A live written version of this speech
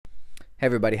Hey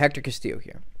everybody, Hector Castillo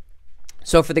here.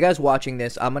 So for the guys watching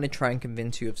this, I'm going to try and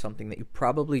convince you of something that you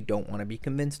probably don't want to be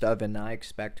convinced of, and I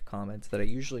expect comments that I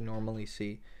usually normally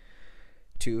see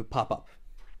to pop up.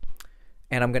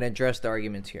 And I'm going to address the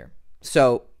arguments here.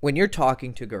 So when you're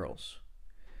talking to girls,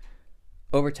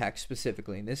 over text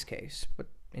specifically in this case, but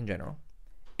in general,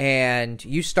 and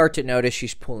you start to notice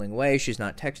she's pulling away, she's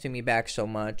not texting me back so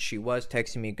much, she was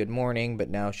texting me good morning, but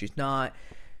now she's not.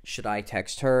 Should I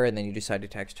text her? And then you decide to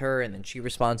text her, and then she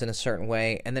responds in a certain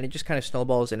way, and then it just kind of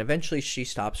snowballs, and eventually she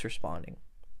stops responding.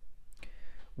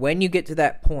 When you get to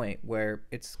that point where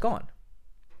it's gone,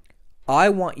 I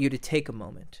want you to take a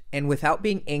moment, and without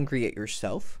being angry at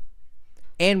yourself,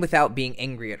 and without being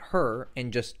angry at her,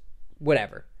 and just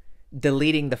whatever,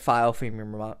 deleting the file from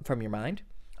your mind,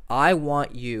 I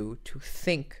want you to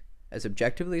think as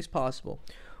objectively as possible,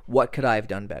 what could I have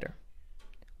done better?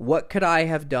 What could I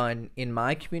have done in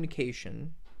my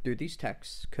communication through these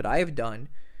texts, could I have done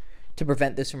to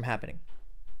prevent this from happening?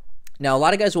 Now, a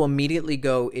lot of guys will immediately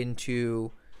go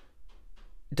into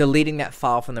deleting that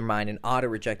file from their mind and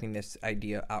auto-rejecting this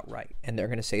idea outright. And they're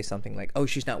going to say something like, oh,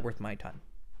 she's not worth my time.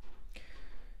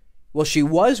 Well, she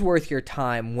was worth your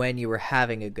time when you were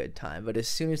having a good time. But as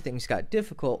soon as things got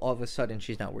difficult, all of a sudden,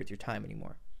 she's not worth your time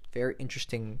anymore. Very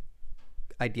interesting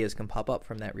ideas can pop up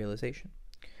from that realization.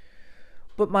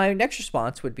 But my next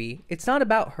response would be, it's not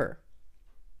about her.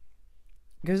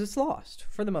 Because it's lost,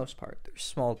 for the most part. There's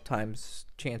small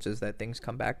chances that things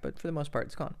come back, but for the most part,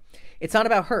 it's gone. It's not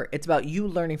about her. It's about you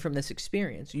learning from this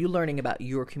experience. You learning about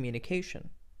your communication.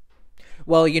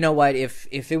 Well, you know what? If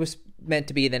it was meant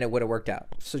to be, then it would have worked out.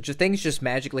 So things just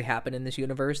magically happen in this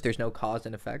universe. There's no cause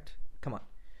and effect. Come on.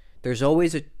 There's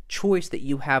always a choice that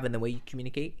you have in the way you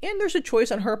communicate. And there's a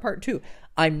choice on her part, too.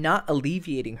 I'm not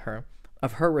alleviating her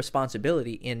of her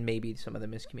responsibility in maybe some of the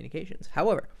miscommunications.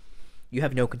 However, you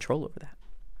have no control over that.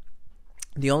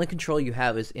 The only control you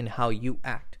have is in how you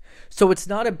act. So it's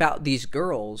not about these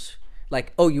girls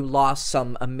like, oh, you lost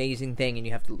some amazing thing and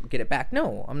you have to get it back.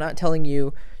 No, I'm not telling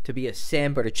you to be a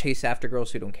simp or to chase after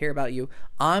girls who don't care about you.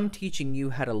 I'm teaching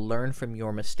you how to learn from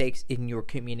your mistakes in your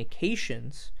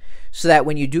communications so that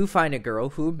when you do find a girl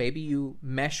who maybe you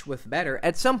mesh with better,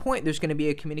 at some point there's going to be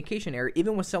a communication error,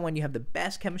 even with someone you have the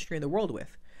best chemistry in the world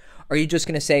with. Are you just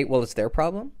going to say, well, it's their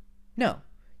problem? No.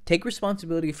 Take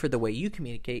responsibility for the way you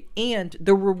communicate, and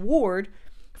the reward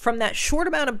from that short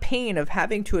amount of pain of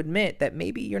having to admit that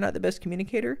maybe you're not the best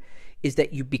communicator is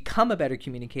that you become a better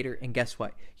communicator, and guess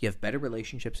what? You have better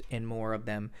relationships and more of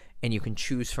them, and you can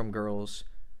choose from girls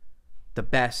the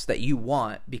best that you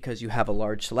want because you have a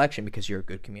large selection because you're a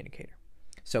good communicator.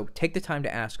 So take the time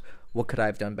to ask, what could I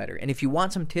have done better? And if you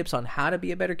want some tips on how to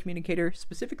be a better communicator,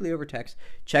 specifically over text,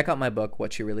 check out my book,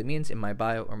 What She Really Means, in my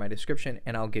bio or my description,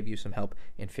 and I'll give you some help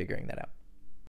in figuring that out.